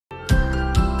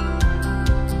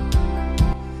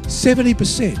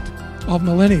70% of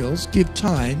millennials give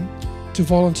time to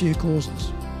volunteer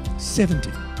causes. 70.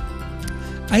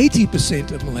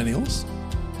 80% of millennials,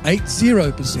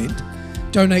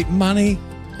 80%, donate money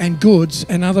and goods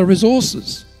and other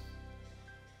resources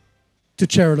to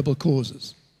charitable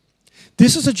causes.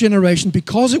 This is a generation,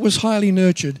 because it was highly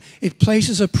nurtured, it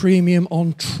places a premium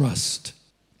on trust.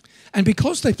 And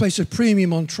because they place a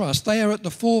premium on trust, they are at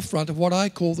the forefront of what I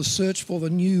call the search for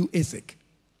the new ethic.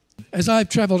 As I've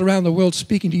traveled around the world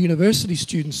speaking to university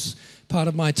students part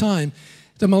of my time,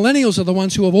 the millennials are the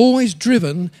ones who have always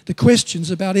driven the questions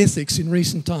about ethics in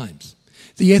recent times.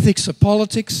 The ethics of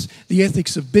politics, the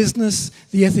ethics of business,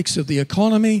 the ethics of the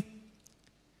economy.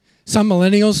 Some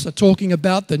millennials are talking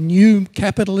about the new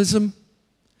capitalism,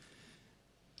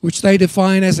 which they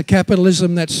define as a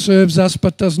capitalism that serves us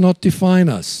but does not define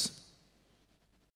us.